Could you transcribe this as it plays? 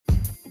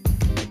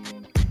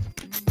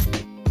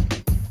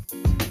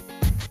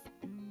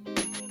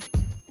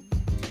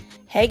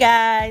Hey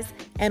guys,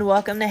 and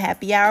welcome to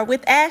Happy Hour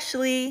with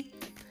Ashley.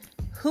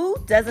 Who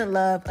doesn't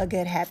love a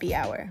good happy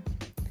hour?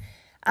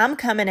 I'm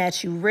coming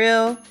at you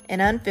real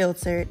and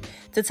unfiltered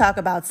to talk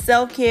about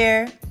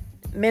self-care,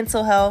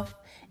 mental health,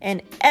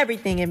 and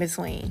everything in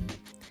between.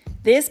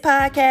 This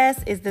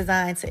podcast is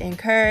designed to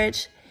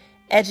encourage,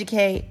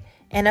 educate,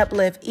 and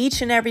uplift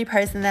each and every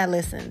person that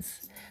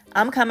listens.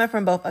 I'm coming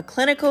from both a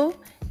clinical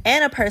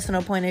and a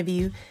personal point of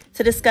view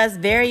to discuss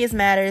various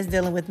matters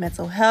dealing with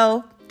mental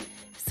health,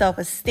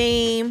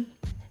 self-esteem,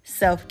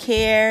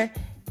 self-care,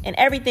 and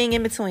everything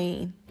in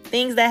between,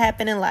 things that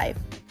happen in life.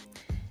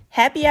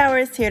 Happy Hour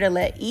is here to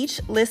let each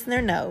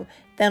listener know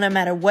that no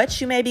matter what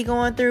you may be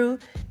going through,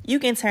 you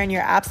can turn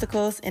your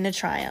obstacles into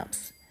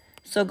triumphs.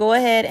 So go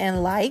ahead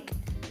and like,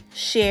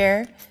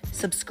 share,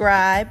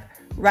 subscribe,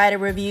 write a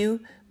review,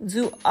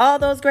 do all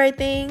those great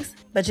things,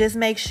 but just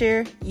make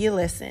sure you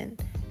listen.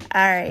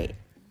 All right.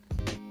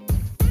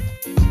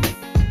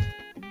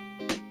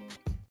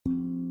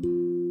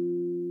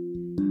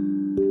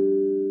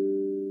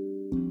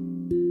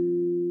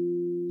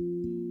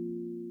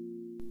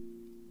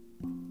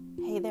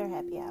 Hey there,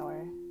 Happy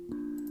Hour.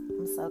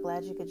 I'm so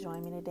glad you could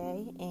join me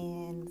today.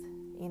 And,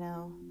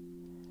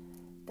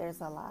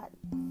 there's a lot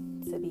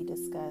to be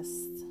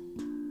discussed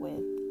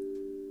with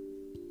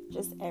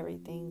just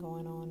everything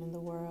going on in the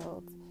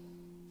world,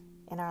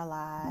 in our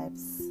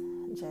lives.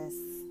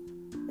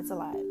 It's a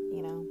lot,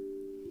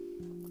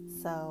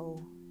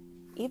 So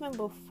even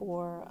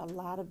before a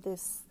lot of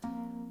this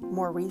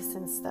more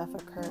recent stuff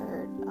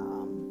occurred,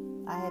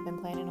 I had been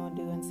planning on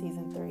doing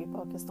season 3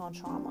 focused on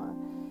trauma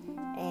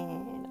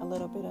and a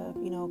little bit of,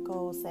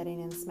 goal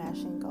setting and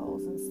smashing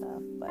goals and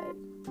stuff. But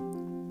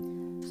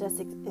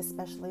just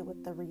especially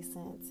with the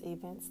recent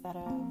events that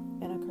have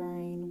been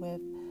occurring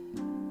with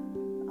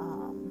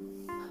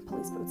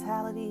police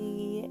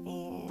brutality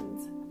and,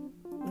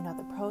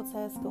 the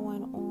protests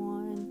going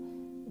on.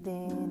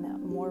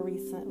 Then more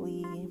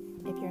recently,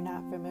 if you're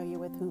not familiar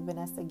with who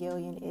Vanessa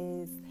Guillen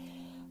is,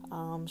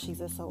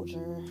 she's a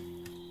soldier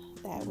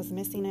that was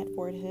missing at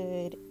Fort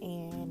Hood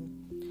and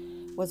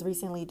was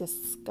recently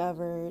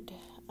discovered.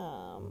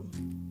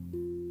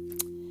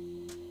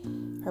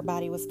 Her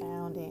body was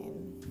found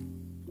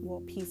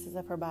pieces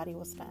of her body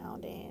was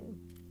found and,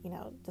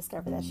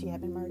 discovered that she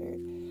had been murdered.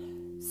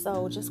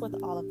 So just with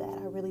all of that,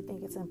 I really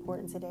think it's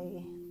important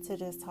today to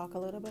just talk a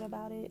little bit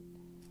about it.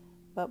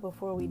 But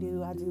before we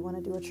do, I do want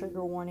to do a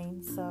trigger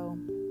warning. So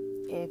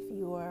if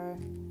you are,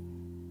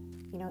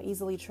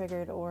 easily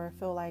triggered or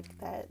feel like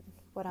that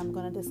what I'm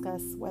going to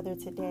discuss, whether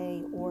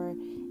today or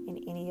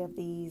in any of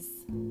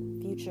these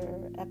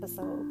future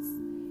episodes,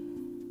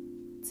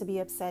 to be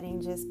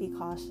upsetting, just be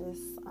cautious.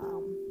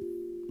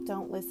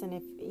 Don't listen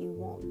if you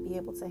won't be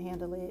able to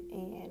handle it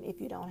and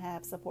if you don't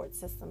have support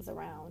systems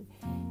around.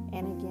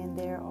 And again,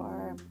 there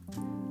are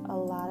a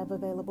lot of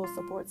available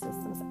support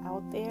systems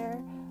out there,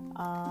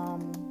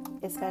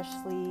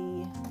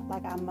 especially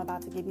like I'm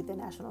about to give you the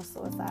National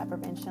Suicide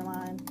Prevention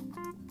Line.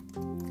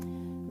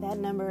 That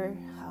number,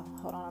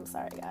 hold on, I'm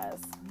sorry guys.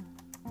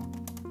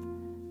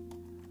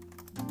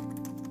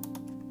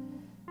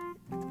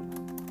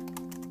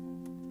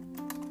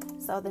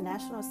 So the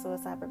National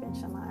Suicide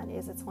Prevention Line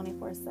is a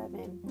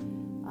 24/7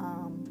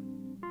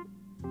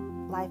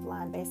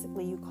 lifeline.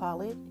 Basically, you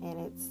call it, and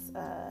it's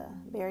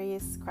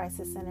various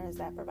crisis centers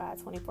that provide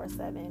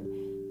 24/7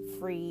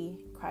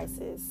 free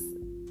crisis,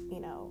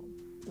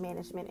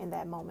 management in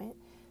that moment.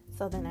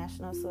 So the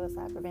National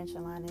Suicide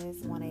Prevention Line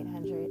is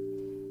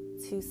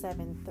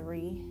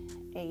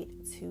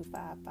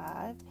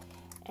 1-800-273-8255.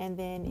 And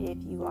then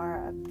if you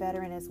are a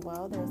veteran as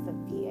well, there's the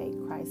VA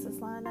crisis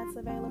line that's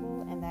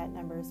available, and that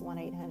number is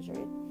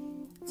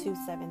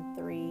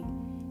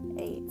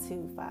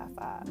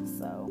 1-800-273-8255.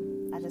 So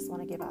I just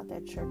want to give out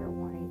that trigger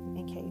warning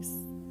in case,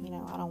 I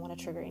don't want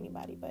to trigger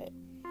anybody, but,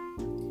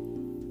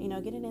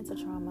 getting into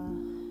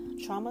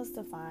trauma is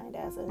defined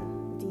as a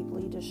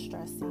deeply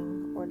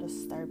distressing or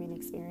disturbing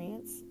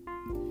experience.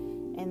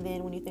 And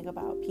then when you think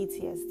about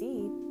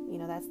PTSD,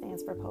 that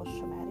stands for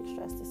post-traumatic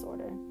stress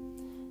disorder.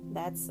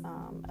 That's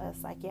a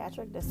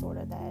psychiatric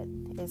disorder that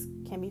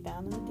can be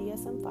found in the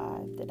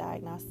DSM-5, the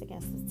Diagnostic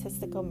and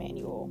Statistical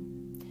Manual.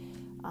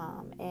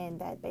 And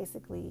that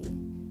basically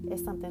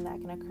is something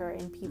that can occur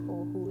in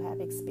people who have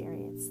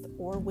experienced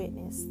or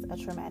witnessed a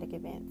traumatic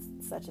event,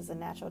 such as a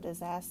natural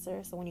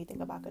disaster. So when you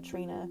think about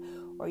Katrina,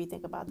 or you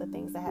think about the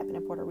things that happened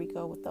in Puerto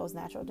Rico with those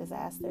natural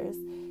disasters,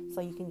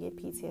 so you can get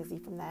PTSD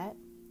from that.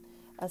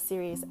 A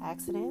serious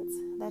accident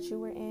that you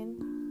were in,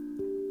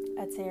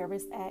 a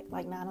terrorist act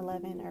like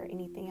 9/11 or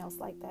anything else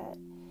like that,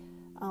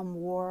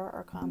 war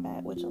or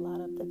combat, which a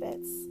lot of the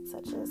vets,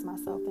 such as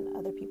myself and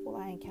other people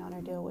I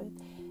encounter, deal with,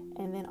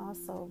 and then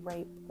also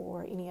rape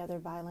or any other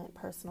violent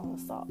personal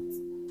assaults.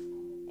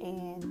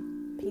 And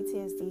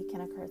PTSD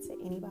can occur to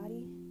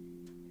anybody.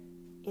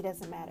 It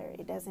doesn't matter.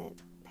 It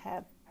doesn't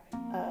have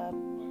a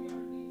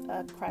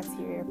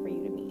criteria for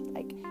you to meet.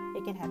 Like,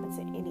 it can happen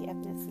to any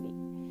ethnicity,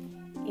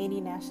 any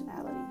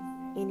nationality,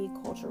 any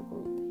cultural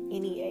group,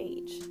 any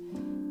age.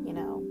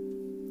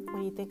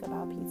 when you think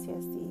about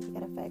PTSD,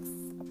 it affects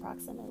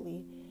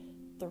approximately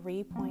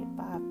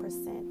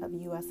 3.5% of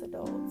U.S.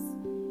 adults,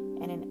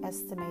 and an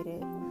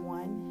estimated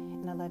 1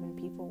 in 11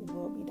 people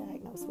will be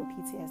diagnosed with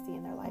PTSD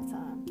in their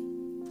lifetime.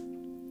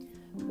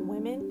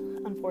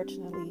 Women,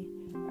 unfortunately,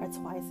 are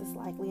twice as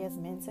likely as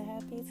men to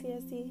have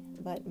PTSD,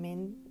 but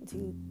men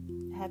do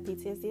have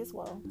PTSD as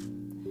well.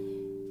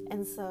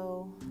 And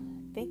so,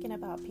 thinking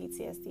about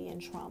PTSD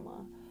and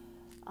trauma,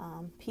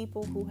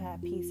 people who have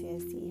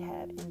PTSD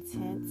have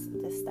intense,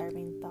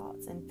 disturbing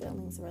thoughts and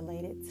feelings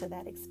related to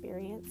that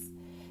experience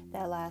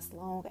that last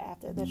long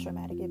after the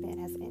traumatic event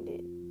has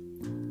ended.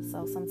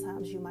 So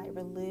sometimes you might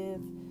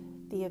relive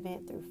the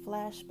event through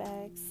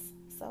flashbacks,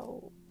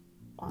 so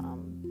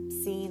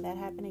seeing that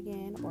happen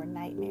again, or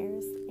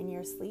nightmares in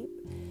your sleep.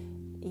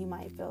 You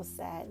might feel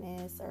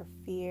sadness or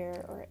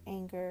fear or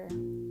anger.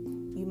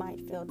 You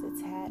might feel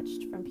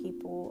detached from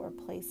people or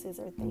places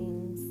or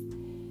things.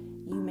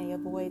 You may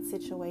avoid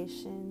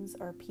situations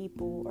or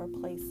people or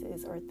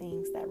places or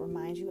things that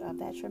remind you of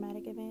that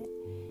traumatic event.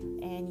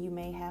 And you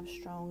may have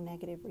strong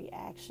negative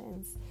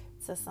reactions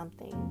to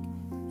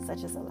something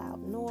such as a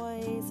loud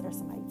noise or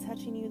somebody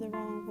touching you the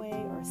wrong way,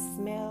 or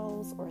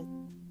smells or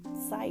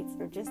sights,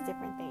 or just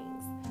different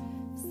things.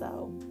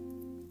 So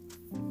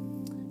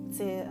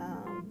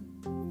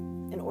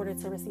in order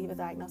to receive a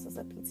diagnosis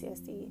of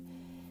PTSD,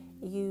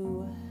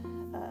 you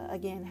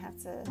again have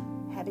to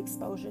have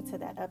exposure to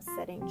that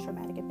upsetting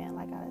traumatic event,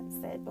 like I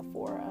said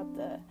before, of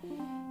the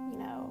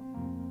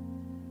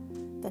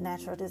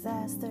natural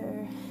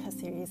disaster, a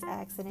serious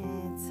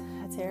accident,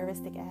 a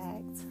terroristic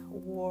act,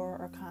 war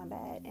or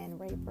combat, and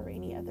rape or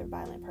any other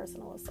violent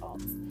personal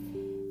assaults.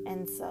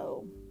 And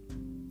so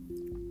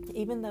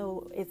even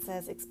though it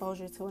says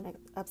exposure to an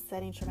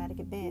upsetting traumatic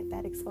event,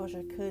 that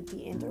exposure could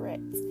be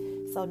indirect.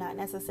 So not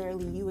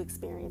necessarily you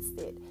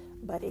experienced it,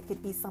 but it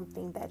could be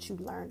something that you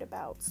learned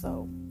about.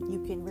 So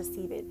you can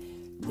receive it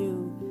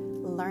through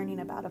learning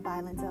about a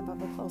violent death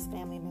of a close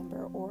family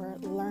member, or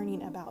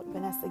learning about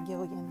Vanessa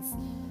Gilligan's,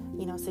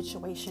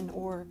 situation,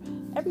 or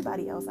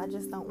everybody else. I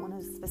just don't want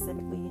to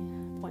specifically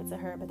point to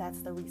her, but that's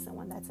the recent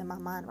one that's in my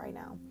mind right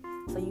now.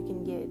 So you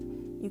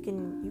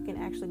can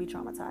actually be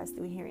traumatized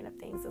through hearing of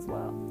things as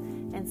well.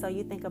 And so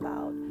you think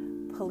about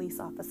police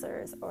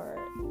officers or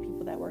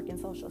people that work in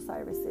social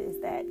services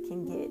that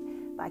can get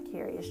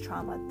vicarious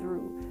trauma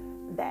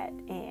through that.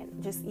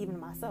 And just even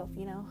myself,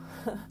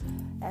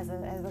 as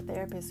a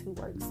therapist who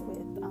works with,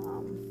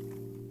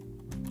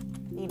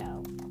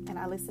 and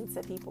I listen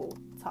to people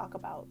talk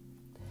about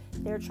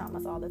their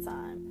traumas all the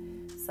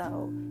time.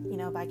 So,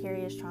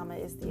 vicarious trauma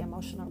is the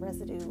emotional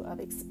residue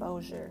of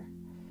exposure,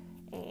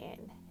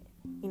 and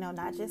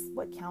not just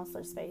what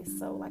counselors face.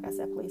 So like I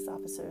said, police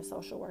officers,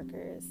 social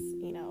workers,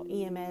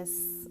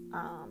 EMS,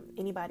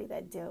 anybody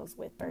that deals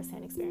with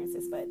firsthand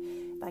experiences. But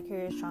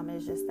vicarious trauma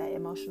is just that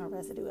emotional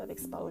residue of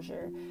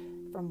exposure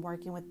from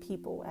working with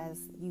people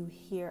as you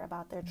hear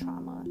about their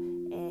trauma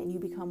and you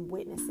become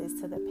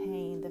witnesses to the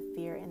pain, the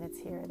fear, and the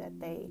terror that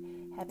they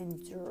have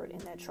endured in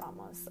that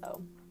trauma.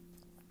 So,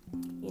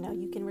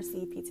 you can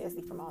receive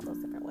PTSD from all those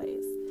different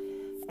ways.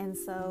 And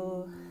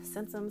so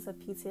symptoms of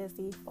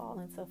PTSD fall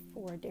into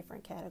 4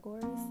 different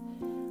categories.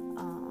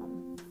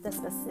 The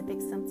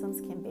specific symptoms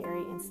can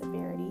vary in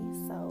severity.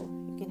 So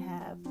you can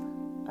have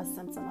a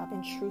symptom of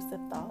intrusive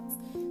thoughts,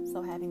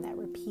 so having that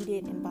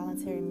repeated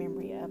involuntary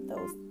memory of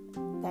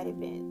that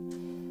event.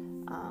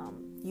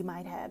 You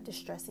might have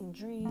distressing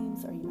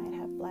dreams, or you might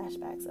have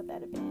flashbacks of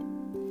that event.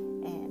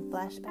 And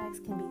flashbacks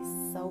can be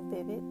so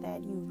vivid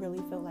that you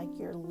really feel like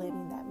you're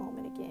living that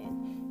moment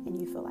again, and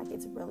you feel like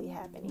it's really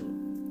happening.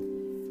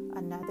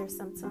 Another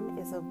symptom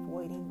is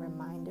avoiding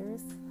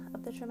reminders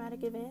of the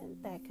traumatic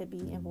event. That could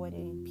be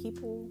avoiding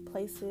people,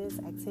 places,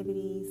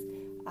 activities,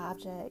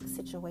 objects,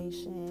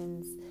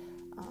 situations,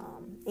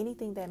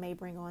 anything that may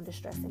bring on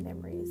distressing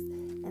memories.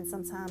 And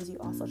sometimes you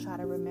also try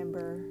to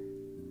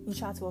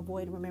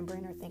avoid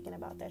remembering or thinking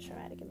about that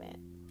traumatic event.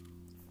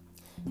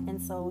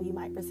 And so you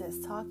might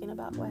resist talking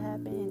about what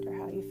happened or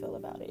how you feel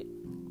about it.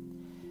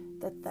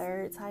 The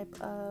third type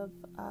of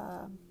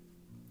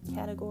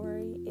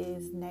category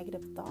is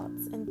negative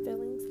thoughts and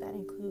feelings that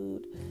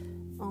include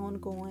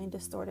ongoing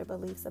distorted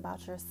beliefs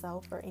about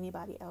yourself or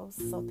anybody else.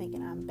 So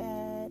thinking I'm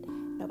bad,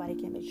 nobody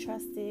can be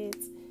trusted.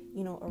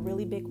 A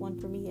really big one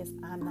for me is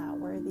I'm not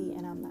worthy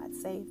and I'm not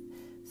safe.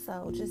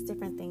 So just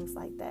different things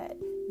like that.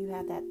 You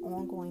have that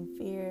ongoing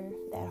fear,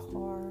 that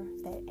horror,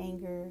 that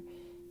anger.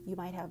 You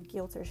might have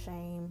guilt or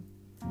shame.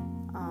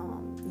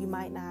 You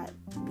might not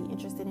be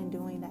interested in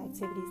doing the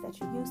activities that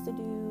you used to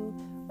do,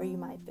 or you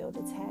might feel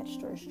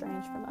detached or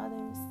estranged from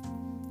others.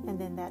 And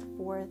then that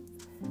fourth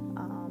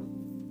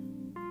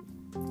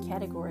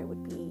category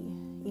would be,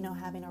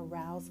 having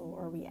arousal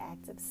or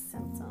reactive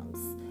symptoms.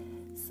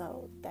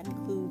 So that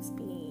includes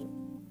being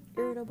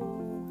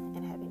irritable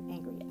and having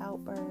angry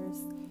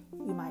outbursts.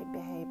 You might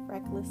behave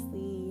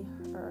recklessly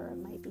or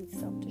might be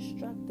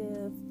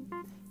self-destructive.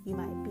 You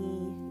might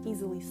be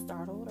easily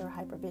startled or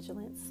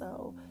hypervigilant.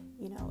 So,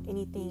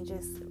 anything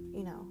just,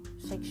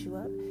 shakes you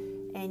up.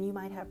 And you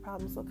might have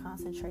problems with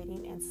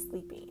concentrating and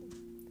sleeping.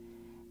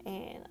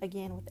 And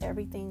again, with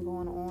everything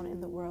going on in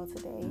the world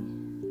today,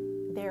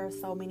 there are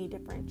so many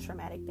different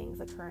traumatic things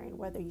occurring,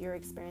 whether you're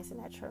experiencing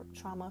that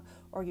trauma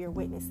or you're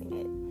witnessing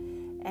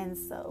it. And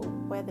so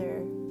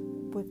whether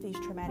with these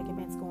traumatic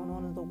events going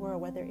on in the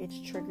world, whether it's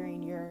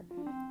triggering your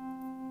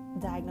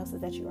diagnosis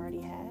that you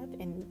already have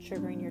and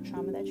triggering your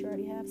trauma that you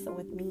already have. So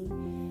with me,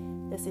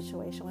 the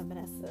situation with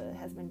Vanessa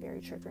has been very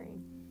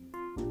triggering.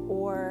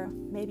 Or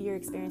maybe you're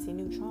experiencing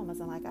new traumas,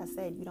 and like I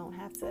said, you don't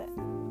have to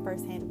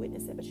firsthand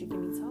witness it, but you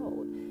can be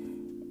told.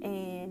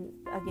 And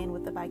again,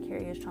 with the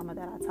vicarious trauma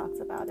that I talked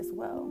about as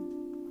well.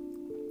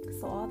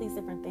 So all these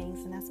different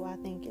things, and that's why I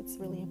think it's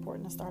really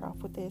important to start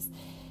off with this,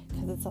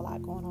 because it's a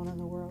lot going on in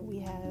the world. We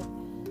have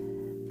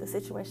the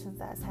situations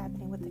that's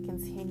happening with the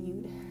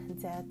continued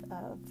death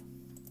of,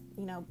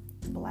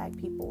 Black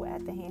people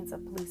at the hands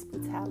of police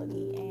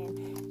brutality,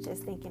 and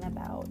just thinking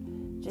about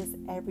just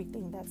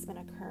everything that's been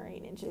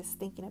occurring, and just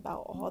thinking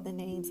about all the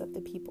names of the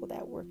people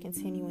that we're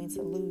continuing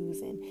to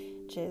lose, and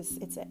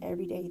just it's an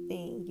everyday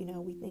thing.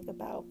 We think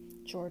about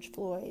George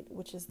Floyd,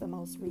 which is the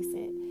most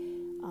recent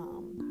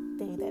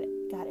thing that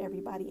got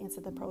everybody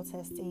into the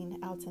protesting.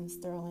 Alton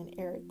Sterling,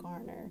 Eric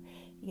Garner,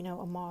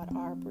 Ahmaud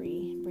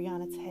Arbery,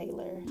 Breonna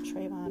Taylor,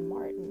 Trayvon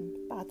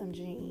Martin, Botham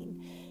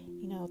Jean.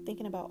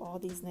 Thinking about all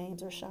these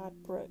names, Rashad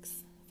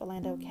Brooks,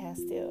 Philando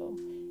Castile,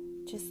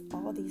 just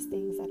all these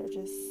things that are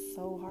just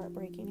so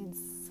heartbreaking and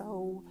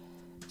so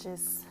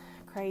just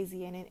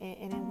crazy. And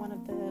in one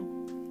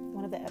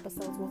of the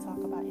episodes, we'll talk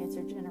about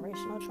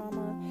intergenerational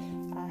trauma.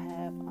 I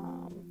have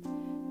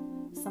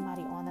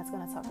somebody on that's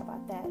going to talk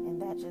about that,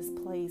 and that just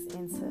plays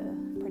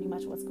into pretty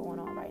much what's going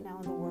on right now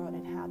in the world,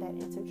 and how that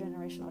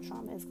intergenerational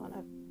trauma is going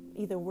to,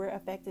 either we're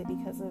affected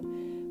because of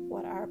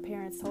what our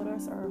parents told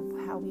us, or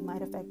how we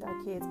might affect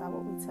our kids by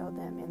what we tell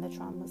them and the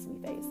traumas we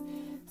face.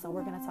 So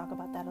we're going to talk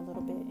about that a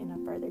little bit in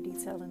a further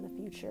detail in the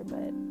future,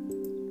 but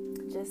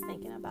just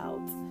thinking about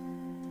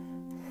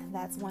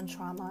that's one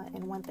trauma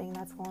and one thing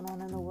that's going on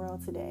in the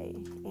world today,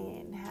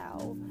 and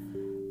how,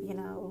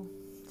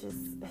 just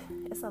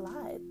it's a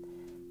lot.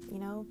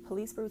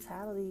 Police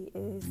brutality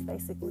is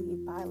basically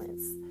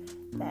violence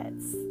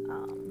that's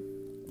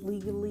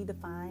legally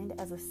defined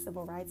as a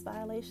civil rights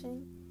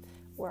violation,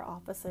 where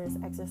officers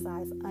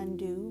exercise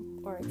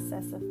undue or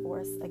excessive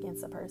force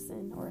against a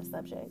person or a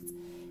subject.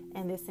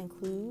 And this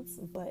includes,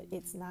 but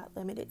it's not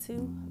limited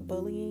to,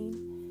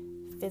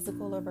 bullying,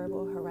 physical or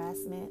verbal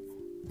harassment,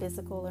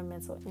 physical or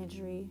mental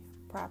injury,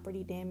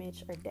 property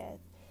damage, or death.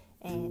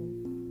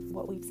 And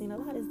what we've seen a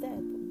lot is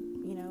death.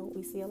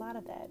 We see a lot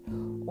of that.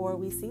 Or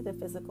we see the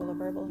physical or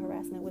verbal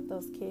harassment with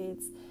those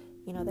kids,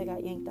 they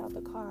got yanked out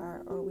the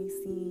car. Or we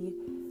see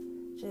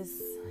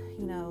just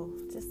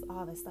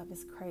all this stuff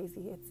is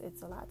crazy.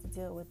 It's a lot to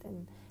deal with,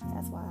 and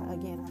that's why,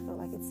 again, I feel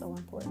like it's so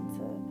important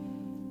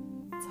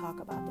to talk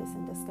about this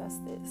and discuss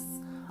this.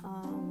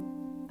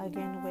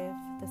 Again, with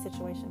the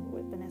situation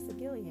with Vanessa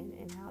Guillen,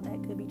 and how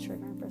that could be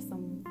triggering for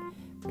some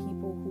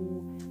people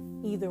who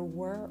either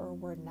were or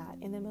were not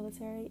in the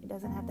military. It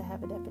doesn't have to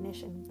have a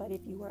definition, but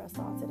if you were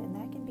assaulted, and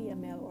that can be a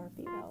male or a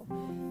female.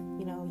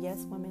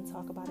 Yes, women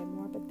talk about it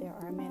more, but there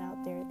are men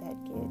out there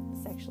that get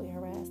sexually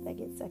harassed, that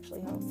get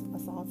sexually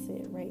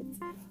assaulted, raped,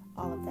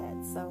 all of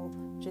that. So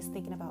just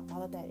thinking about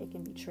all of that, it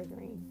can be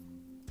triggering.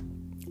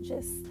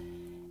 Just,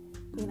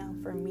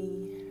 for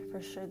me,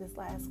 for sure this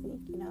last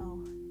week,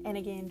 and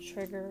again,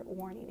 trigger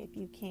warning, if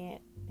you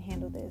can't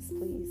handle this,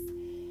 please,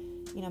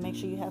 make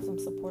sure you have some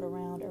support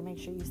around, or make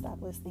sure you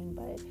stop listening.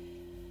 But,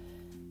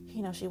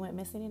 she went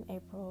missing in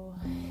April,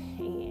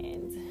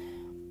 and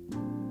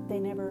they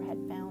never had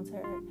found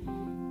her.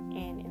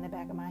 And in the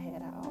back of my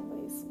head, I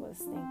always was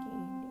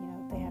thinking,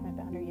 if they haven't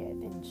found her yet,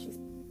 then she's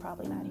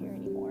probably not here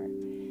anymore.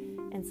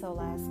 And so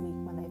last week,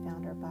 when they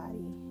found her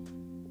body,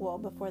 well,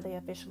 before they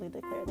officially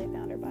declared they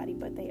found her body,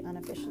 but they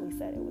unofficially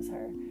said it was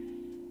her,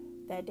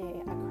 that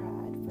day I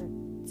cried for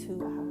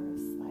 2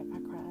 hours. I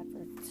cried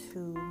for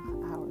 2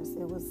 hours.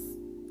 It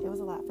was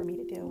a lot for me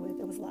to deal with.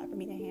 It was a lot for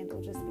me to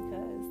handle, just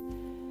because,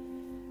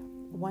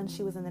 one,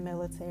 she was in the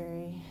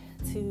military.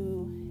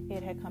 2,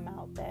 it had come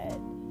out that,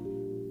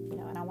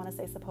 and I want to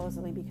say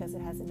supposedly, because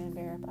it hasn't been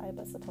verified,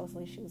 but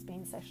supposedly she was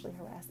being sexually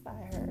harassed by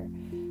her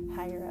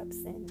higher ups,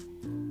 and,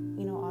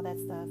 all that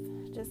stuff.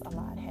 Just a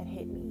lot had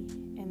hit me.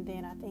 And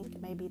then I think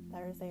maybe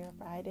Thursday or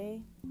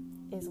Friday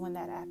is when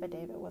that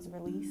affidavit was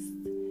released.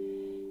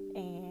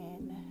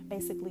 And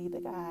basically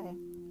the guy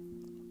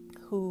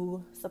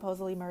who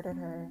supposedly murdered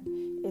her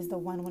is the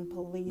one when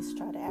police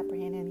tried to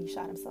apprehend him, he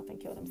shot himself and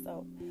killed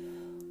himself.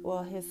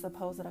 Well, his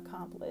supposed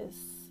accomplice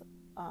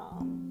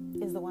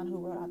is the one who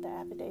wrote out the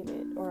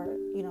affidavit, or,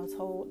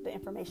 told the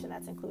information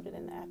that's included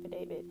in the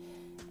affidavit,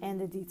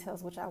 and the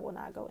details, which I will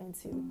not go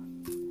into,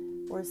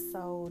 were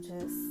so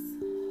just,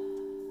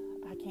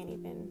 I can't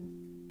even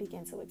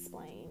begin to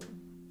explain.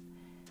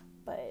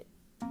 But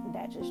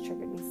that just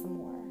triggered me some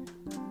more,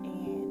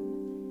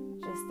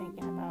 and just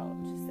thinking about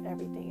just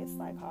everything is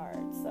like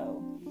hard.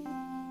 So,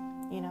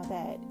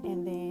 that,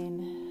 and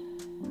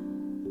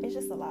then it's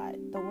just a lot.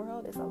 The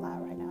world is a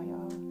lot right now,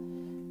 y'all.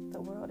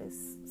 The world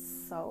is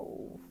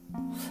so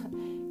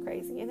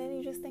crazy. And then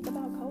you just think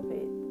about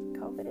COVID.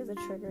 COVID is a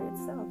trigger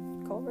itself.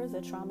 COVID is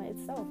a trauma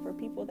itself for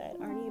people that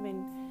aren't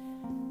even,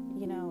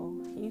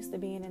 used to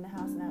being in the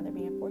house. Now they're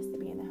being forced to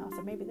be in the house,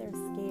 or maybe they're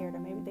scared, or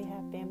maybe they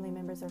have family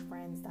members or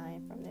friends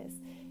dying from this.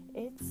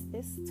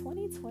 This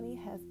 2020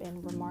 has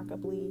been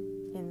remarkably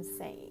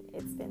insane.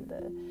 It's been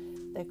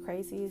the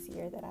craziest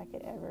year that I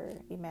could ever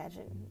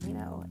imagine,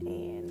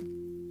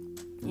 and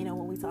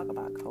when we talk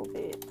about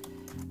COVID,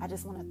 I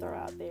just want to throw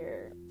out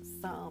there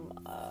some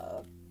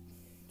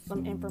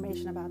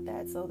information about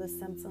that. So the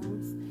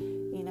symptoms,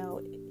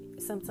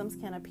 symptoms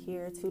can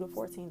appear 2 to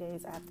 14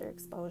 days after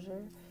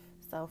exposure.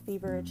 So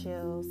fever,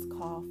 chills,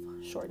 cough,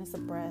 shortness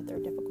of breath, or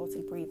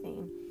difficulty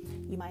breathing.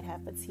 You might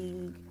have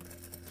fatigue,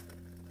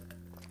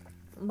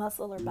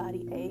 muscle or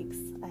body aches,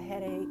 a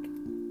headache.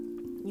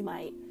 You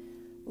might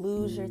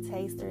lose your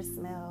taste or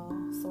smell,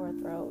 sore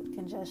throat,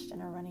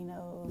 congestion or runny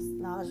nose,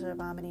 nausea,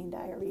 vomiting,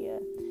 diarrhea.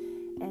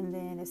 And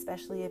then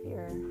especially if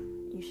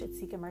you should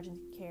seek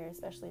emergency care,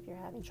 especially if you're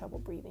having trouble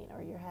breathing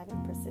or you're having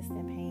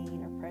persistent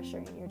pain or pressure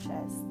in your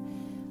chest,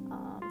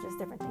 just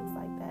different things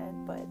like that.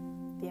 But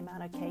the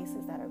amount of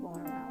cases that are going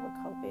around with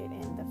COVID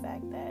and the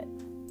fact that,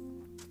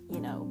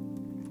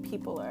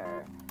 people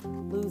are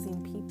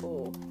losing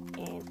people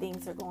and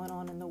things are going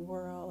on in the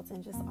world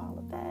and just all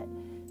of that.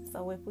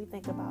 So if we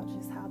think about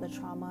just how the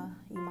trauma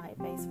you might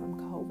face from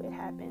COVID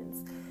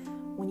happens,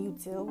 when you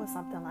deal with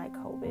something like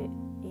COVID,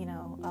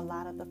 a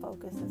lot of the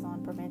focus is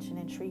on prevention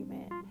and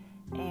treatment.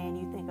 And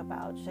you think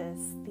about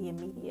just the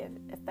immediate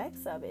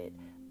effects of it,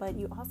 but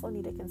you also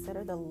need to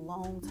consider the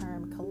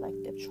long-term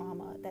collective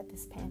trauma that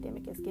this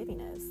pandemic is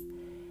giving us.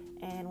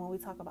 And when we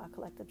talk about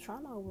collective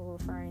trauma, we're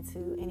referring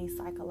to any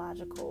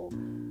psychological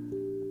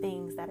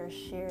things that are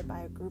shared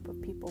by a group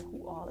of people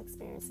who all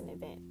experience an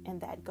event. And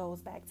that goes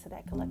back to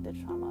that collective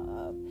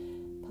trauma of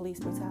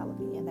police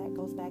brutality, and that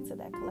goes back to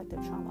that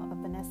collective trauma of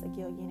Vanessa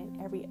Guillen and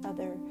every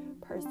other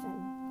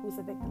person who's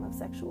a victim of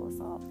sexual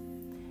assault.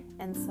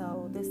 And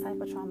so this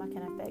type of trauma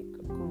can affect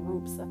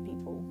groups of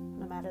people,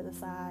 no matter the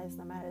size,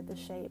 no matter the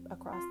shape,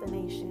 across the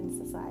nation,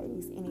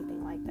 societies,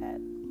 anything like that.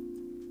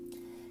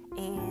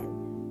 And,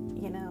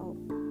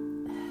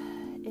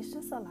 it's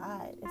just a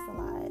lot.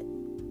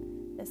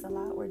 It's a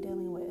lot we're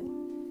dealing with.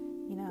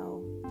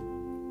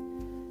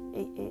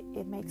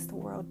 It makes the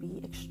world be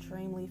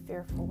extremely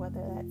fearful,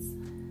 whether that's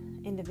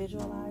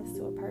individualized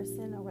to a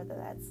person or whether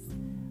that's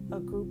a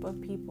group of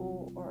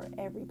people or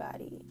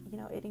everybody.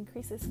 It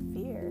increases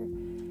fear.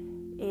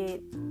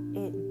 It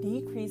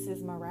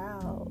decreases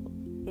morale.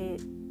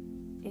 It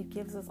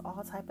gives us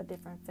all type of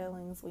different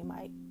feelings. We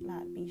might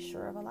not be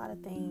sure of a lot of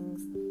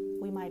things.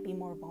 We might be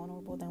more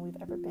vulnerable than we've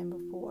ever been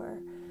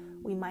before.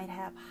 We might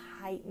have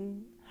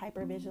heightened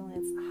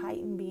hypervigilance,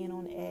 heightened being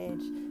on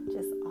edge,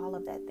 just all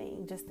of that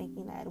thing. Just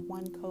thinking that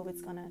one,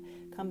 COVID's gonna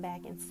come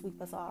back and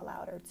sweep us all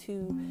out, or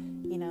two,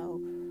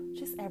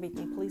 just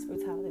everything, police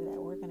brutality,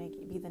 that we're gonna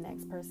be the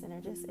next person,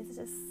 or it's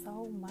just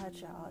so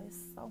much, y'all.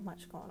 It's so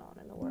much going on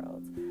in the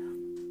world,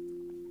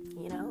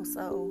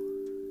 so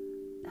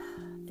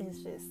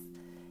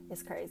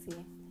it's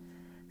crazy.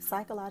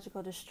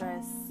 Psychological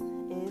distress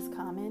is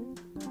common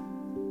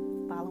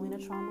following a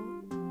trauma.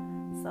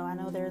 So I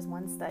know there's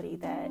one study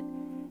that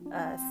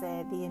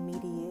said the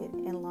immediate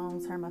and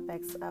long-term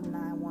effects of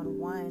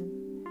 911.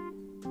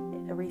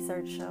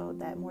 Research showed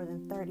that more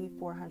than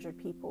 3,400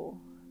 people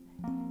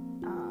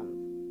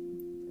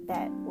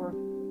that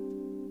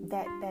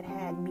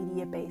had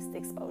media-based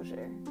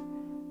exposure,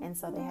 and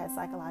so they had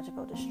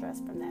psychological distress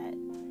from that.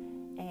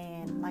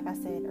 And like I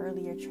said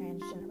earlier,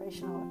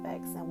 transgenerational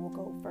effects, and we'll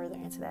go further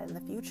into that in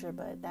the future,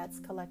 but that's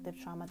collective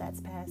trauma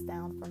that's passed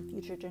down from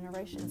future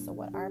generations. So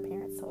what our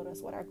parents told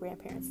us, what our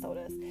grandparents told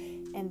us,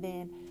 and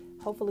then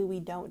hopefully we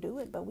don't do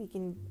it, but we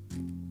can,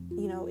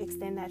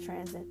 extend that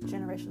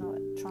transgenerational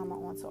trauma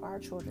onto our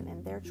children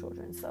and their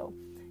children. So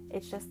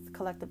it's just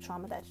collective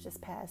trauma that's just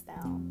passed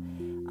down.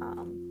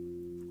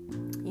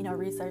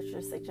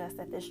 Researchers suggest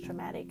that this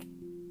traumatic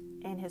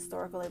and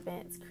historical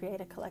events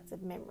create a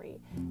collective memory,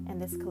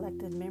 and this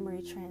collective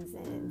memory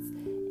transcends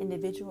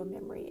individual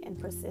memory and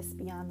persists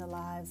beyond the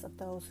lives of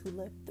those who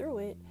lived through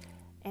it,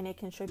 and it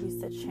contributes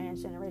to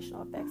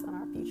transgenerational effects on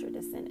our future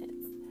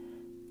descendants.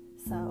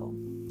 So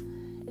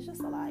it's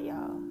just a lot,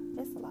 y'all.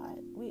 It's a lot.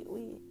 We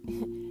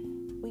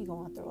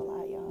going through a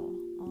lot, y'all.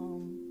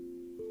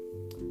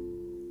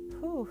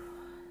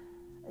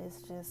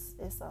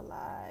 It's a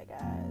lot,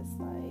 guys.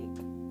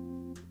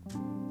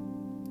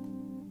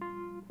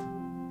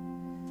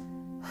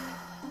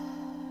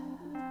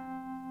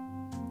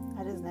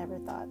 I just never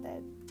thought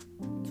that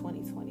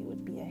 2020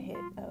 would be a hit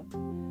of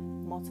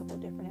multiple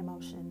different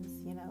emotions,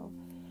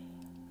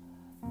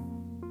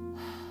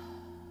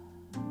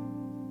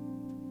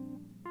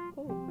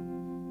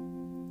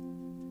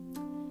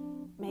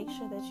 Make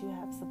sure that you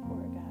have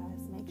support,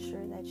 guys. Make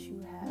sure that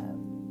you have,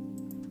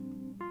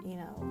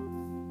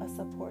 a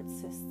support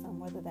system,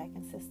 whether that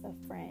consists of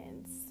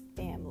friends,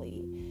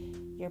 family,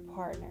 your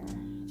partner,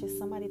 just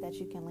somebody that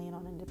you can lean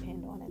on and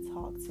depend on and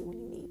talk to when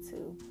you need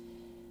to.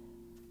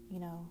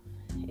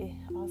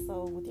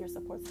 also with your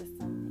support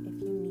system,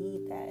 if you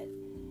need that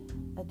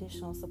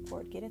additional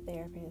support, get a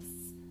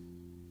therapist,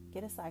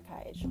 get a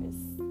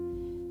psychiatrist,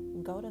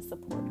 go to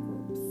support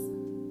groups.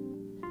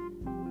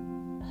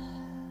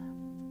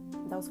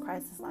 Those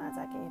crisis lines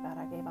I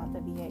gave out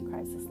the VA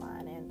crisis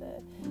line and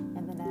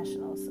the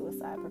National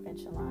Suicide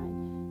Prevention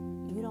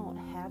line. You don't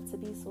have to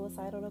be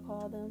suicidal to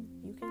call them.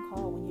 You can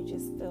call when you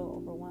just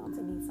feel overwhelmed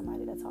and need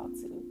somebody to talk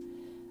to.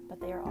 But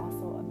they are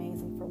also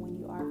amazing for when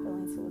you are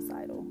feeling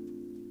suicidal.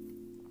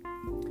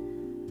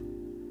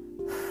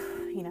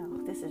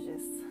 This is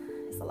just,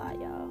 it's a lot,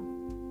 y'all.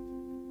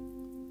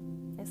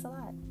 It's a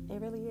lot.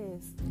 It really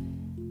is.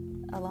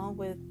 Along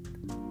with,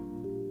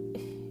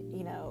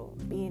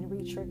 being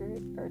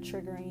re-triggered or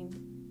triggering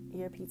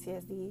your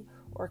PTSD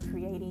or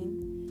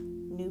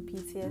creating new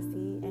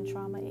PTSD and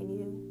trauma in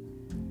you,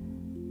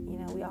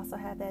 we also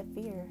have that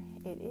fear.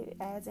 It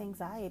adds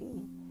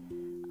anxiety.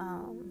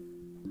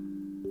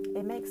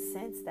 It makes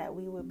sense that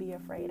we would be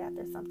afraid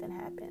after something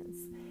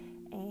happens,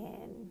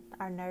 and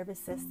our nervous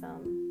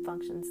system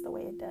functions the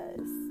way it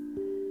does.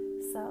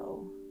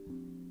 So,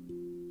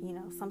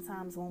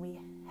 sometimes when we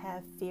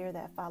have fear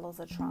that follows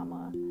a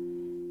trauma,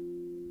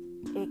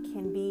 it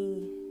can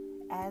be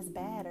as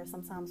bad or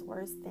sometimes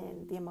worse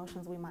than the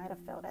emotions we might have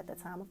felt at the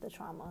time of the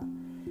trauma,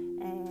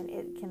 and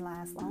it can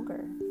last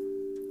longer.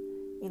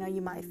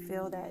 You might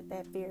feel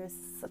that fear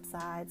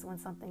subsides when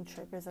something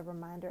triggers a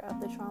reminder of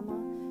the trauma,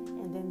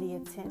 and then the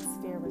intense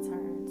fear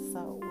returns.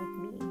 So with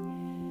me,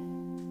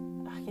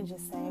 I can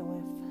just say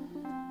with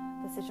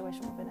the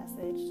situation with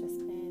Vanessa, it's just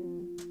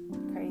been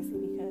crazy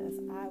because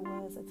I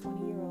was a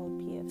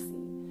 20-year-old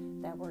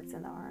PFC that worked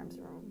in the arms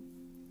room.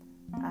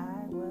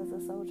 I was a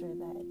soldier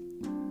that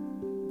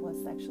was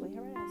sexually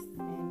harassed,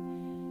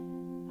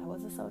 and I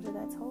was a soldier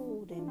that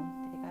told, and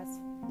it got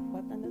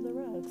swept under the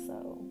rug.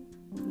 So,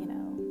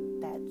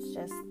 that's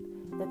just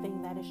the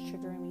thing that is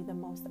triggering me the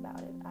most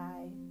about it.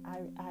 I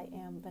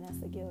am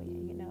Vanessa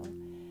Gillian,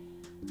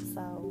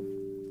 So,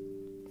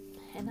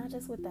 and not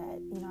just with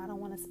that, I don't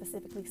want to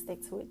specifically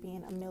stick to it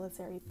being a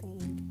military thing,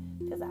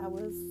 because I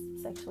was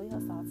sexually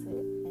assaulted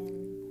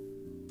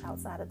and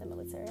outside of the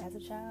military as a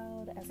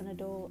child, as an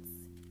adult,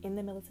 in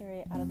the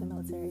military, out of the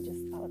military,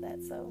 just all of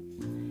that. So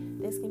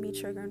this can be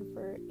triggering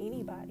for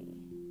anybody,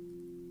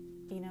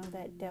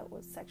 that dealt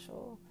with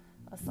sexual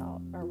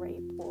assault or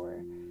rape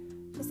or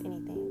just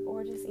anything,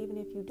 or just even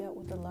if you dealt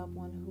with a loved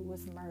one who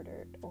was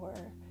murdered or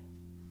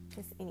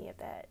just any of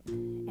that.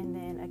 And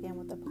then again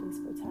with the police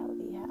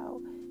brutality, how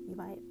you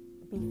might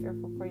be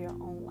fearful for your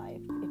own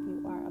life if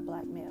you are a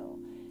black male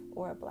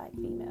or a black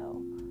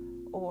female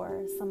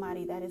or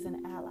somebody that is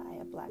an ally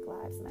of Black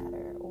Lives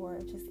Matter or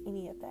just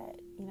any of that.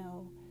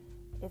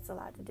 It's a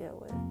lot to deal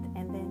with.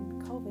 And then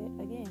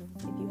COVID, again,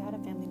 if you had a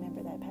family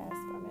member that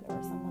passed from it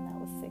or someone that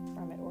was sick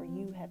from it or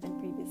you have been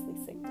previously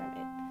sick from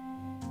it,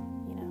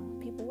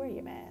 people wear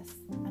your mask.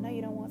 I know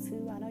you don't want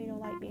to. I know you don't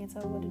like being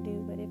told what to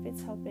do, but if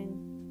it's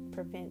helping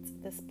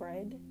prevent the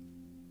spread,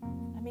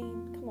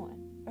 come on.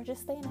 Or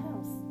just stay in the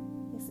house.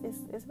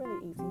 It's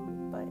really easy,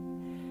 but,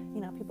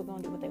 people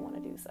gonna do what they want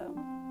to do. So,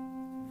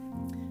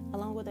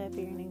 along with that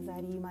fear and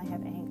anxiety, you might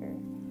have anger.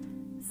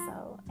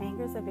 So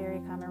anger is a very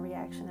common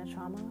reaction to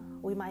trauma.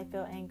 We might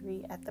feel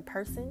angry at the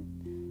person,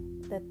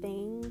 the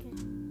thing,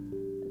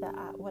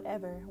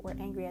 whatever. We're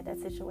angry at that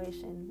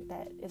situation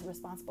that is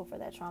responsible for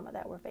that trauma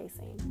that we're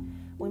facing.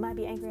 We might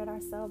be angry at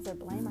ourselves or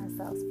blame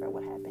ourselves for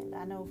what happened.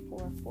 I know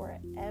for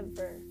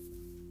forever,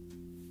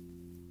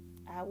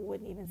 I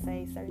wouldn't even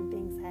say certain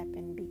things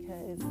happened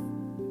because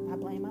I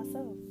blame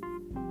myself.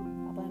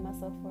 I blame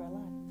myself for a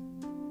lot.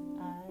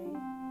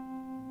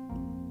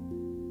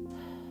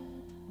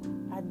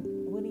 I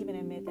wouldn't even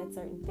admit that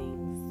certain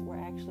things were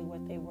actually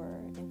what they were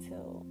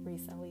until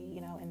recently,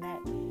 and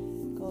that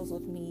goes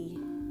with me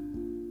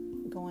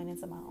going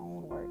into my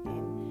own work.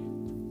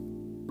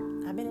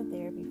 And I've been in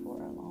therapy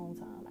for a long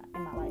time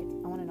in my life,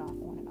 on and off,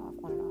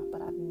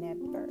 but I've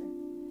never,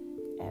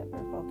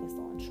 ever focused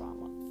on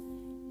trauma.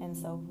 And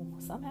so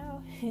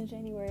somehow in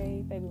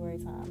January, February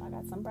time, I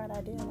got some bright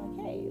idea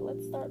like, hey,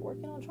 let's start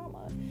working on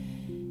trauma.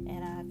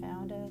 And I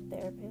found a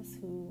therapist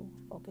who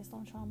focused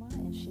on trauma,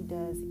 and she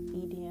does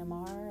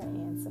EDMR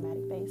and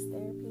somatic-based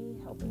therapy,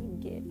 helping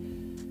get,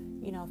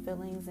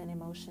 feelings and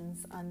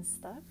emotions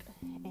unstuck.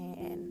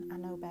 And I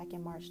know back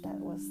in March, that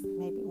was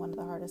maybe one of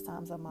the hardest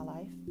times of my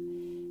life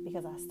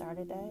because I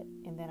started that,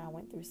 and then I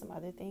went through some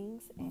other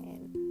things,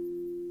 and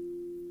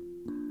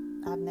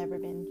I've never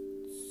been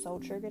so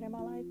triggered in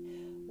my life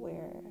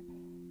where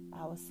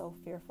I was so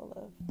fearful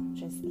of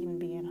just even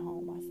being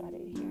home. I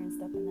started hearing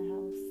stuff in the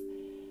house.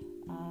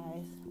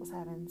 I was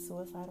having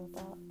suicidal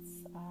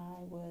thoughts.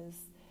 I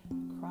was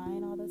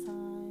crying all the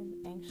time,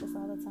 anxious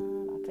all the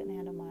time. I couldn't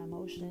handle my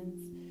emotions.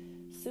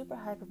 Super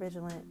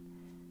hypervigilant,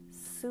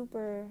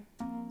 super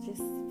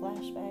just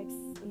flashbacks.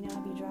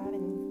 I'd be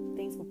driving,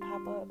 things would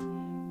pop up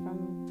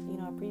from,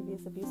 a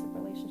previous abusive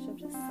relationship,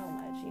 just so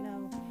much,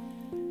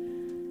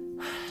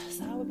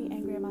 So I would be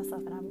angry at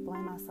myself and I would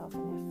blame myself.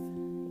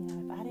 And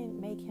if I didn't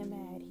make him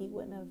mad, he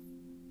wouldn't have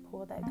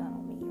pulled that gun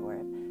on me. Or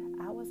if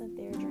I wasn't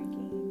there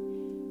drinking,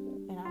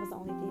 and I was the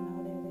only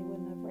female there, they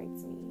wouldn't have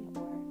raped me.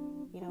 Or,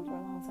 for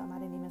a long time, I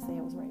didn't even say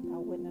I was raped. I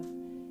wouldn't have,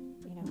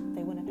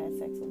 they wouldn't have had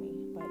sex with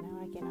me. But now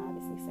I can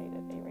obviously say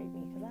that they raped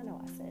me because I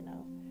know I said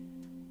no.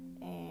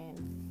 And,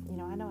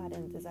 I know I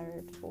didn't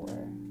deserve for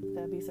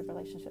the abusive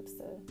relationships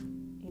to,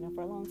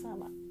 for a long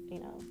time,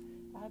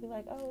 I'd be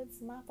like, oh,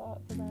 it's my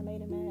fault because I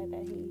made him mad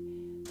that he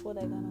pulled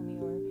that gun on me,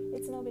 or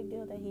it's no big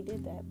deal that he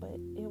did that, but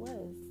it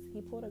was.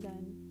 He pulled a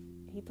gun,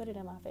 he put it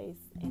in my face,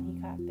 and he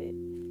cocked it.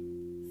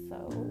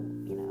 So,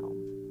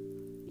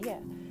 yeah.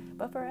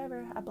 But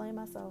forever, I blame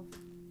myself.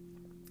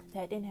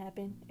 That didn't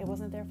happen. It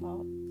wasn't their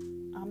fault.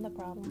 I'm the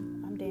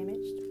problem. I'm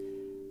damaged.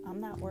 I'm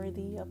not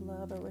worthy of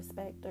love or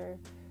respect or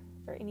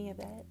any of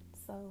that.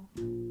 So,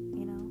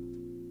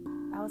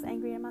 I was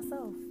angry at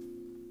myself.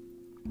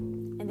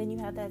 And then you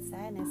have that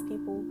sadness.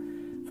 People,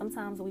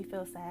 sometimes we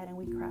feel sad and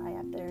we cry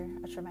after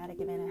a traumatic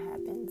event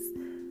happens.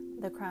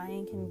 The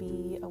crying can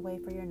be a way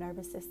for your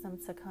nervous system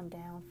to come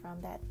down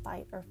from that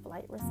fight or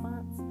flight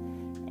response.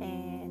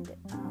 And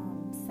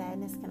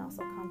sadness can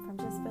also come from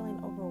just feeling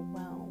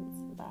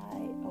overwhelmed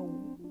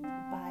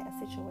by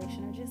a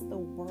situation or just the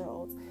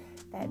world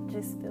that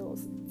just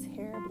feels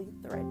terribly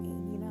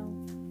threatening,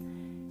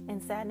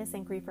 And sadness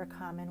and grief are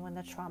common when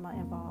the trauma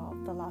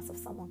involved the loss of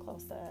someone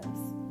close to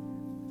us.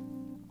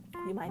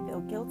 We might feel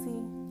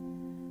guilty,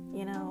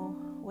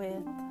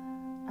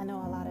 I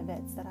know a lot of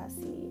vets that I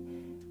see,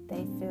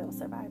 they feel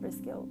survivor's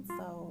guilt.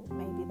 So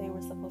maybe they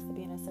were supposed to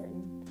be in a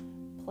certain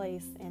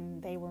place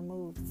and they were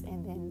moved,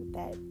 and then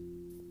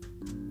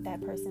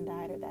that person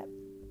died or that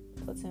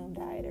platoon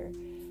died or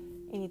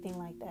anything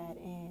like that,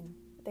 and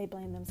they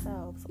blame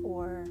themselves.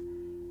 Or,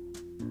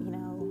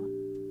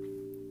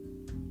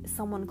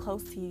 someone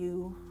close to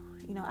you,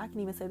 I can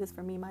even say this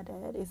for me. My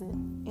dad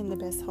isn't in the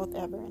best health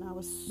ever, and I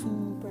was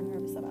super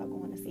nervous about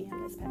going to see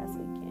him this past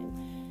weekend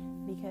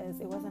because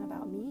it wasn't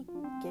about me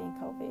getting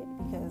COVID,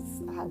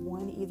 because I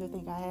either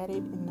think I had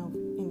it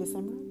in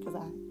December because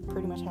I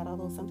pretty much had all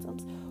those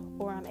symptoms,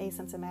 or I'm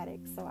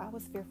asymptomatic. So I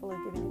was fearful of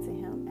giving it to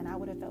him, and I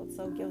would have felt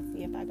so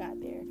guilty if I got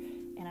there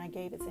and I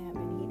gave it to him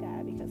and he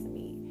died because of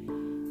me.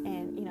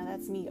 And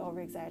that's me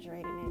over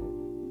exaggerating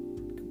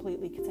and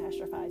completely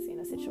catastrophizing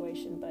a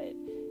situation, but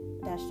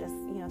that's just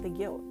the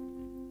guilt.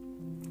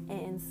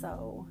 And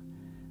so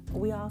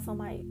we also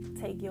might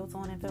take guilt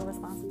on and feel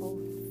responsible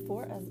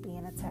for us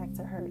being attacked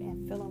or hurt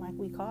and feeling like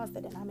we caused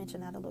it. And I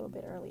mentioned that a little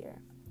bit earlier.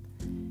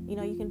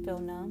 You can feel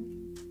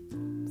numb.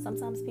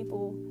 Sometimes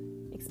people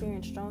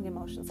experience strong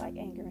emotions like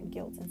anger and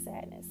guilt and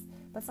sadness,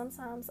 but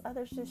sometimes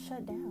others just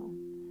shut down.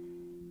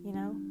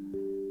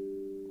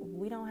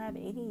 We don't have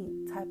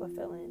any type of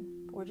feeling.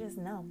 We're just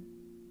numb.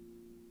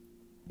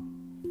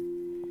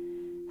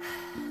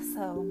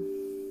 So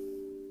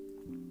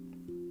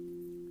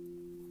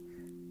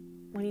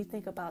when you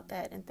think about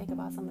that and think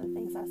about some of the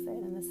things I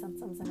said and the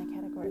symptoms and the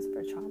categories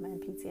for trauma and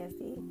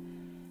PTSD,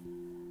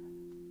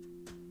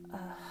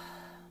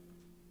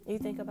 you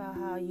think about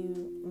how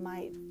you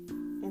might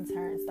in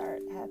turn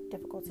have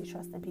difficulty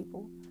trusting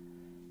people.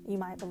 You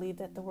might believe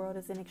that the world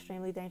is an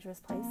extremely dangerous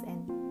place,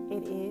 and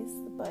it is,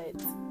 but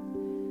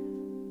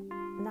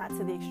not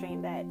to the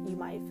extreme that you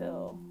might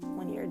feel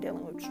when you're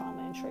dealing with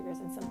trauma and triggers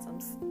and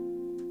symptoms.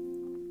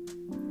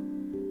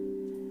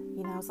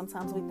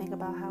 Sometimes we think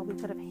about how we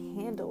could have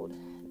handled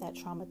that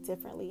trauma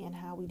differently and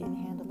how we didn't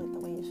handle it the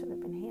way it should have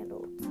been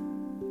handled.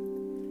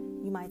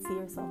 You might see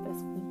yourself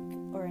as weak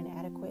or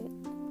inadequate.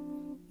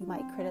 You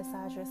might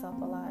criticize yourself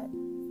a lot.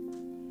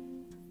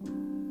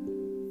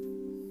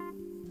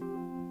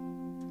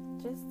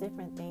 Just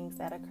different things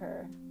that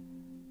occur.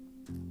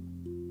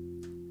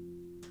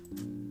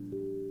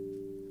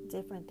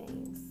 Different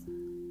things.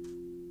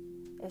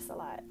 It's a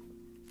lot.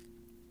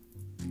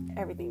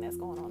 Everything that's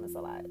going on is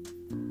a lot.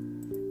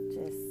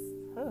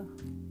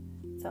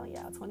 I'm telling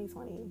y'all,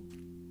 2020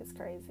 is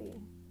crazy.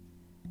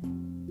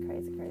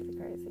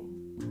 Crazy.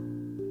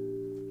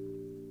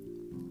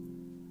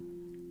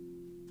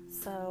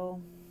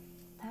 So,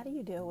 how do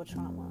you deal with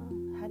trauma?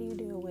 How do you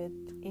deal with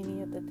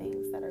any of the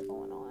things that are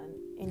going on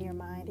in your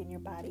mind, in your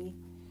body?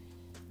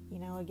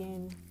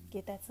 Again,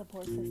 get that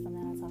support system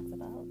that I talked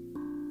about.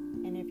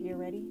 And if you're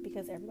ready,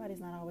 because everybody's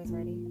not always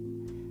ready.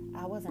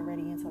 I wasn't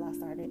ready until I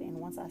started, and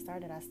once I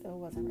started, I still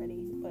wasn't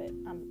ready, but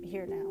I'm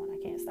here now and I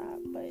can't stop.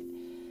 But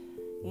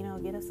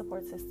get a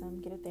support system,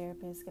 get a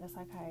therapist, get a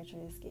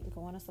psychiatrist,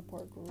 go in a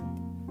support group,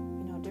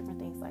 different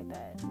things like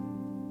that.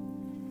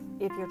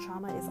 If your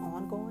trauma is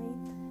ongoing,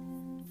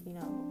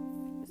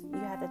 you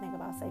have to think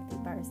about safety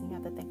first. You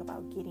have to think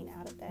about getting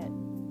out of that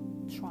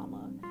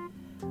trauma,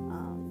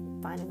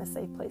 finding a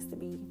safe place to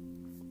be,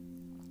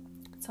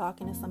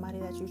 talking to somebody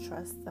that you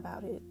trust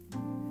about it.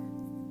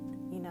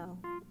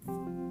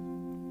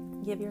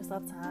 Give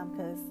yourself time,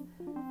 because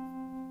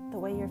the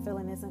way you're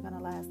feeling isn't going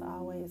to last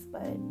always,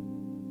 but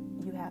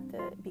you have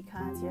to be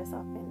kind to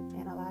yourself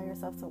and allow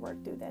yourself to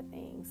work through that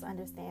thing. So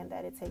understand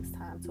that it takes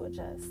time to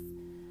adjust.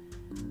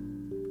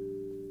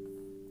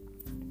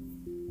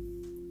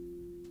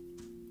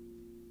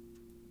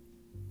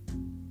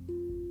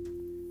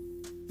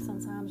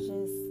 Sometimes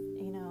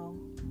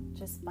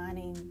just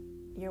finding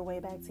your way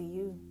back to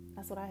you.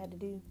 That's what I had to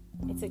do.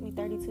 It took me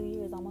 32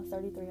 years, almost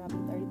 33. I'll be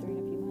 33 in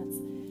a few months.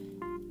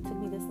 It took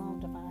me this long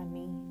to find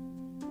me.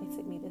 It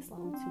took me this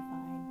long to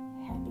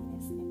find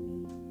happiness in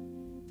me.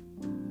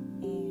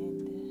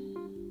 And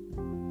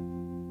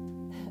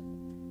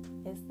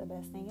it's the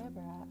best thing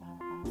ever.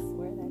 I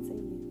swear that to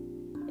you.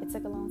 It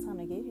took a long time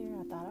to get here.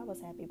 I thought I was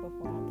happy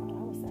before. I thought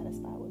I was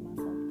satisfied with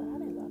myself, but I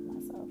didn't love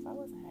myself. I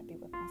wasn't happy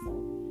with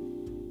myself.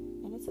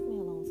 And it took me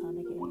a long time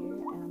to get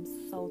here. And I'm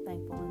so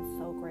thankful and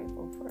so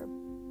grateful for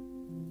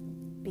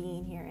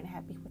being here and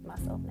happy with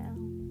myself now.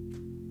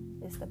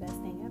 It's the best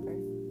thing ever.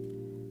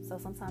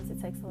 So sometimes it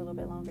takes a little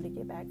bit longer to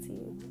get back to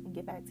you and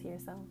get back to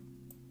yourself.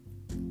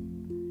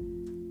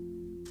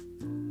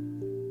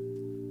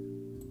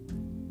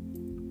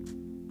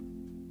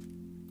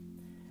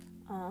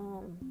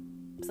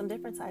 Some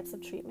different types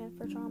of treatment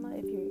for trauma.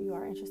 If you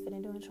are interested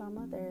in doing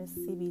trauma, there's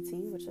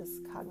CBT, which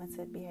is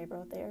cognitive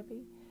behavioral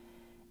therapy.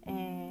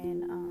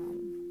 And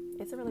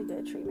it's a really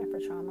good treatment for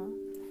trauma.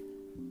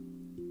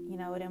 You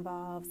know, it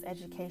involves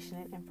education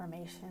and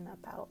information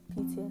about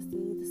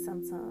PTSD, the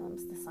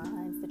symptoms, the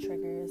signs, the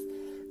triggers,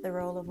 the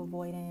role of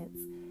avoidance,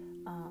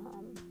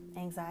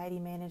 anxiety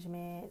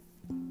management.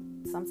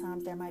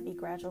 Sometimes there might be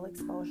gradual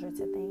exposure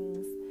to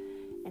things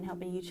and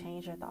helping you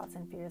change your thoughts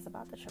and fears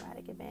about the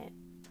traumatic event.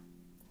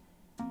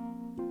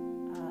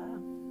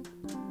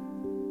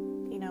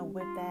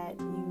 With that,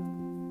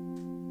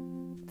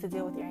 to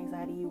deal with your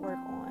anxiety, you work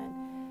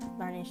on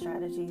learning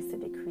strategies to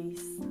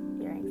decrease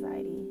your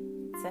anxiety,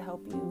 to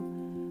help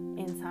you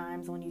in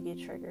times when you get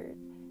triggered.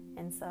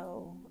 And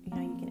so, you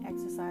can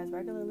exercise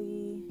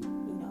regularly,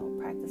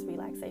 practice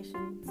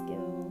relaxation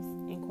skills,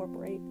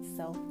 incorporate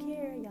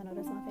self-care. Y'all know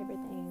that's my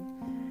favorite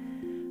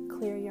thing.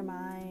 Clear your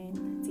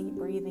mind, deep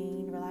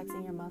breathing,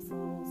 relaxing your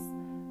muscles.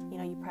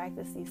 You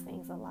practice these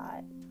things a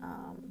lot.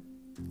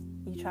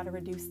 You try to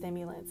reduce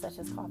stimulants such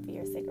as coffee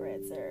or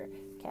cigarettes or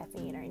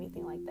caffeine or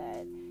anything like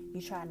that. You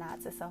try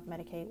not to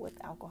self-medicate with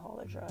alcohol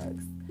or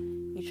drugs.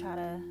 You try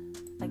to,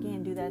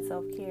 again, do that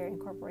self-care,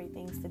 incorporate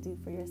things to do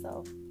for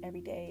yourself every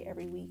day,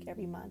 every week,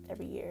 every month,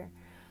 every year.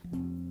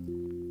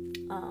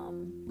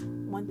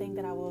 One thing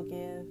that I will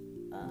give,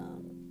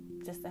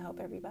 just to help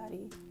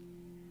everybody,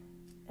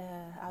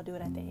 I'll do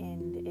it at the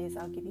end, is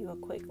I'll give you a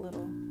quick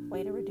little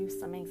way to reduce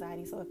some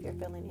anxiety. So if you're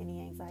feeling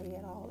any anxiety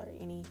at all or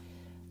any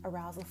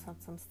arousal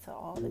symptoms to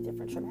all the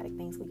different traumatic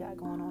things we got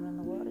going on in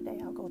the world today,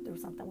 I'll go through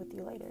something with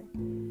you later.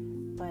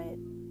 But,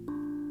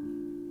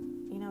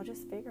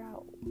 just figure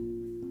out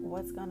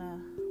what's going to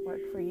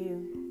work for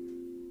you.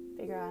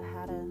 Figure out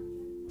how to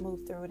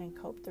move through it and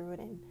cope through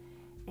it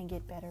and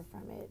get better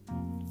from it.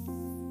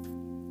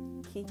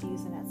 Keep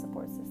using that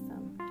support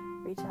system.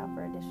 Reach out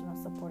for additional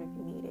support if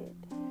you need it.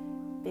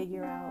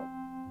 Figure out,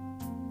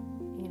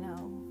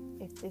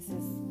 if this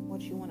is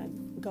what you want to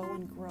go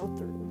and grow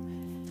through.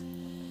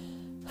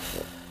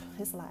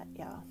 It's a lot,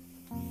 y'all.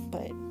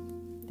 But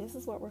this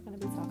is what we're going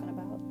to be talking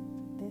about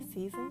this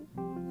season.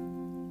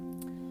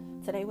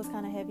 Today was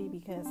kind of heavy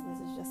because this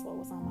is just what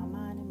was on my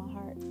mind and my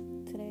heart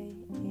today.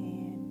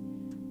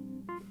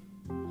 And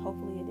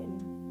hopefully it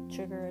didn't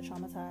trigger or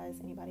traumatize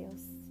anybody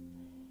else.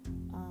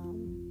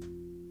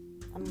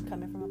 I'm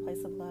coming from a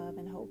place of love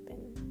and hope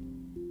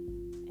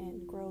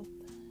and growth.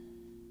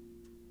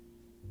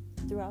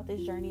 Throughout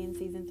this journey in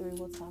season 3,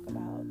 we'll talk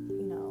about,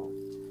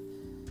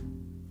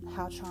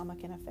 how trauma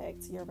can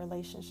affect your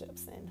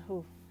relationships, and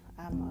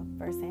I'm a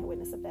first-hand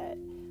witness of that.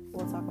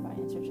 We'll talk about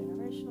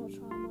intergenerational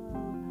trauma.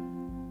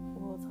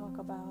 We'll talk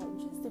about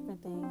just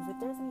different things. If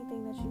there's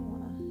anything that you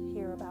want to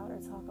hear about or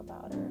talk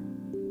about, or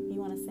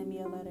you want to send me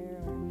a letter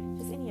or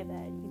just any of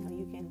that,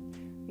 you can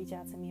reach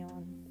out to me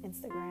on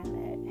Instagram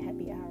at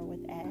Happy Hour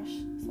with Ash.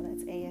 So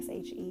that's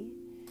ASHE.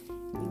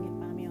 You can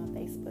find me on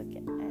Facebook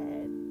at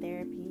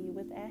Therapy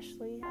with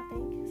Ashley, I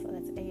think. So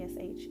that's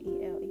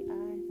ASHELEI.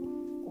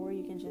 Or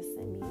you can just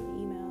send me an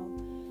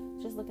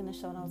email. Just look in the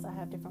show notes. I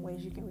have different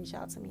ways you can reach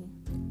out to me.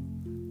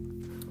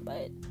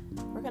 But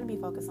we're going to be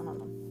focusing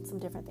on some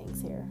different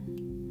things here.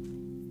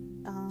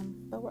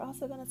 But we're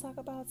also going to talk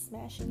about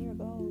smashing your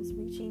goals,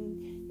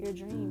 reaching your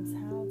dreams,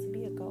 how to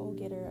be a goal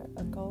getter,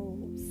 a goal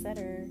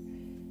setter,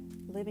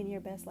 living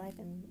your best life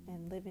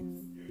and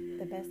living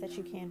the best that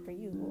you can for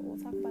you. We'll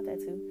talk about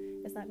that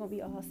too. It's not going to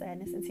be all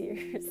sadness and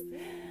tears.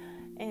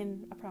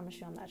 And I promise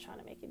you I'm not trying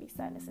to make it be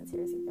sadness and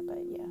tears either,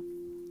 but yeah.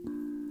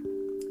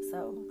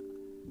 So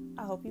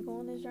I hope you go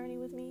on this journey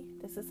with me.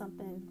 This is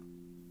something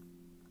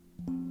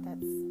that's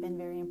been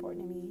very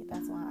important to me.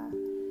 That's why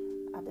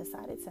I've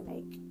decided to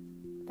make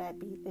that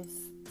be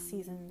this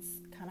season's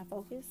kind of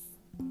focus,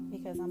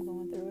 because I'm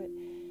going through it.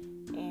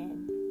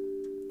 And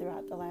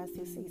throughout the last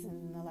 2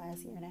 seasons and the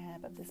last year and a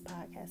half of this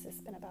podcast,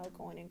 it's been about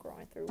going and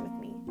growing through with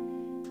me.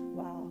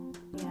 While,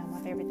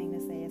 my favorite thing to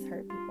say is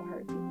hurt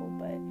people,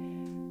 but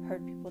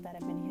hurt people that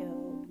have been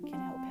healed can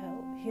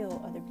help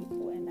heal other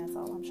people, and that's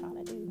all I'm trying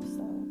to do.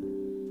 So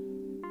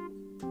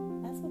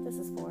that's what this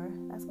is for.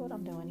 That's what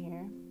I'm doing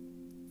here.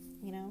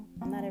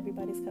 I'm not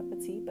everybody's cup of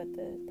tea, but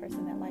the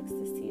person that likes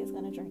this tea is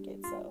going to drink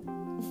it. So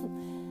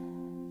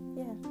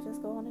yeah,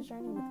 just go on this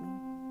journey with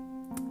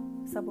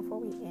me. So before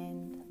we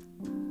end,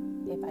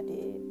 if I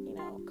did,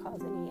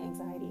 cause any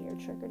anxiety or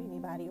triggered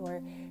anybody,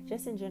 or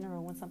just in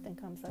general, when something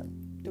comes up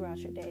throughout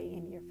your day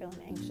and you're feeling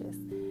anxious,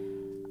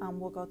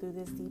 we'll go through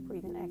this deep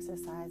breathing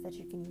exercise that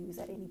you can use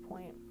at any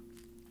point.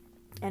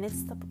 And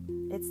it's to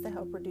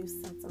help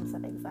reduce symptoms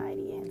of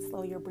anxiety and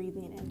slow your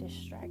breathing and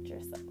distract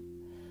yourself.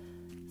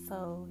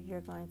 So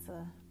you're going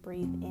to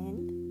breathe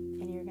in,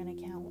 and you're going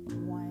to count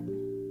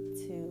 1,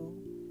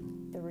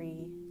 2,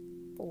 3,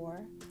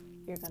 4.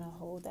 You're going to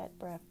hold that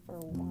breath for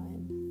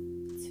 1,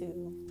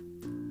 2,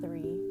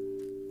 3,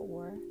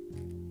 4.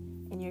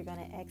 And you're going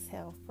to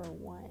exhale for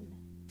 1,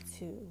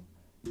 2,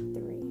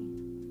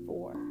 3,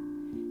 4.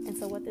 And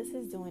so what this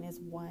is doing is,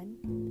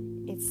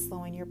 1, it's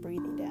slowing your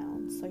breathing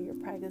down. So you're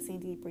practicing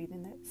deep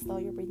breathing, that slow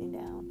your breathing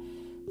down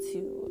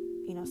to,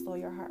 slow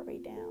your heart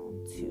rate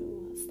down,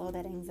 to slow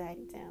that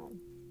anxiety down.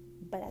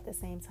 But at the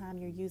same time,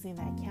 you're using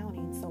that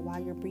counting. So while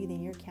you're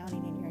breathing, you're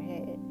counting in your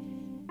head,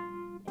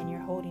 and you're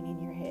holding in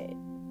your head,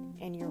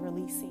 and you're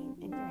releasing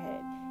in your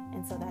head.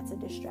 And so that's a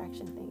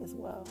distraction thing as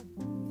well.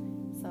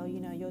 So,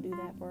 you'll do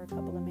that for a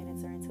couple of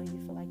minutes or until you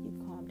feel like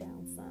you've calmed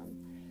down some.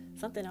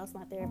 Something else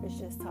my therapist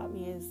just taught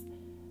me is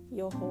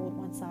you'll hold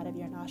one side of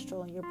your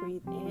nostril and you'll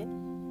breathe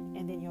in,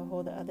 and then you'll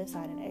hold the other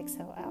side and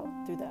exhale out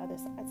through the other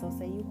side. So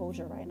say you hold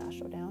your right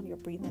nostril down, you're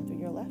breathing through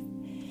your left,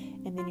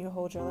 and then you'll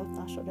hold your left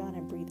nostril down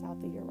and breathe out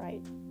through your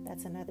right.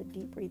 That's another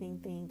deep breathing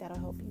thing that'll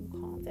help you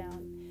calm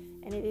down.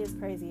 And it is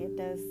crazy. It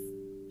does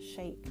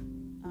shake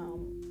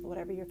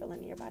whatever you're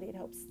feeling in your body. It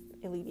helps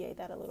alleviate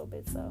that a little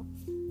bit. So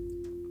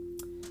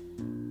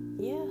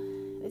yeah,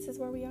 this is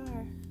where we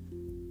are.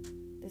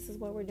 This is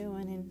what we're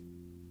doing, and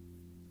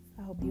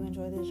I hope you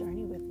enjoy this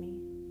journey with me.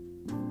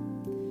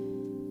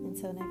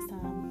 Until next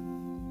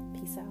time,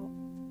 peace out.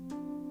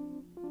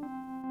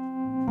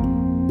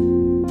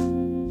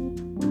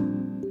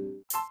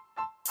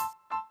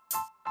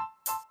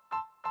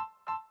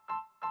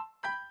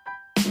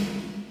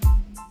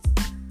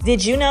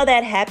 Did you know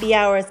that Happy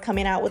Hour is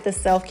coming out with a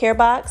self-care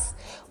box?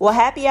 Well,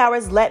 Happy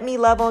Hour's Let Me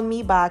Love on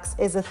Me box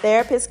is a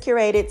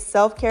therapist-curated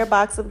self-care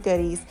box of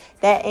goodies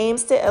that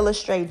aims to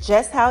illustrate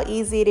just how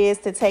easy it is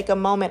to take a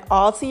moment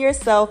all to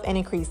yourself and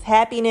increase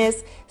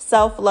happiness,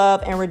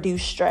 self-love, and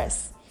reduce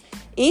stress.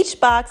 Each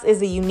box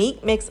is a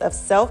unique mix of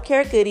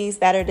self-care goodies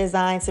that are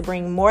designed to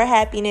bring more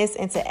happiness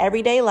into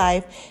everyday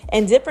life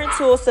and different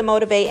tools to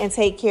motivate and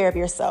take care of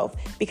yourself.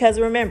 Because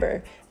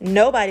remember,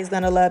 nobody's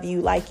going to love you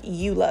like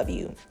you love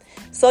you.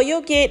 So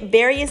you'll get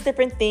various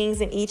different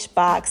things in each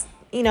box,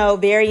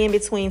 varying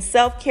between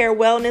self-care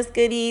wellness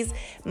goodies,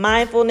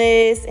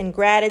 mindfulness and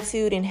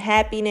gratitude and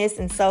happiness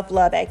and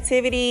self-love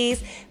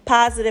activities,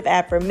 positive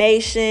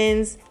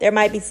affirmations. There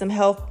might be some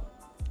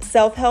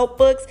self-help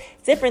books,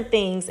 different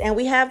things. And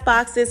we have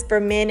boxes for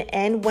men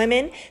and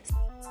women.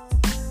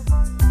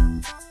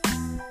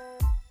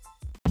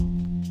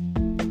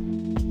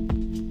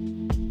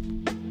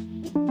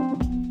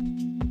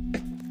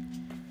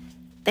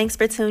 Thanks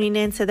for tuning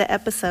in to the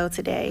episode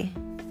today.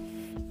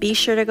 Be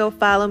sure to go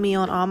follow me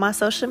on all my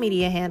social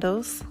media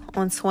handles.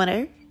 On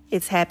Twitter,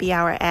 it's Happy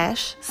Hour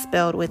Ash,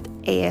 spelled with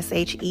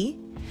ASHE.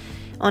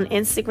 On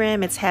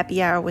Instagram, it's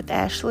Happy Hour with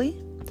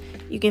Ashley.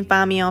 You can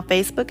find me on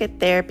Facebook at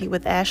Therapy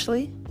with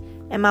Ashley.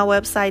 And my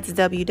website's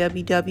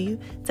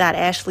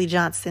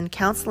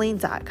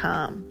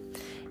www.ashleyjohnsoncounseling.com.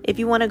 If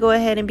you want to go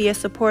ahead and be a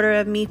supporter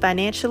of me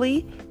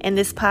financially and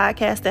this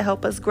podcast to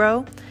help us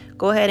grow,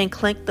 go ahead and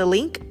click the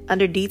link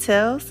under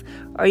details,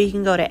 or you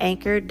can go to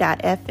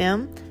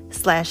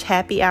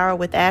anchor.fm/Happy Hour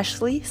with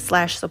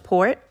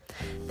Ashley/support.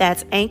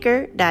 That's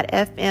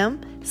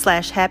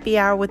anchor.fm/Happy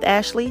Hour with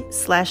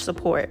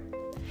Ashley/support.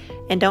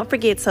 And don't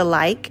forget to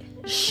like,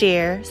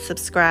 share,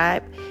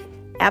 subscribe.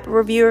 Apple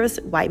reviewers,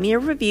 write me a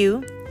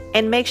review,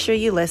 and make sure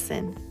you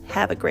listen.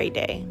 Have a great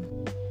day.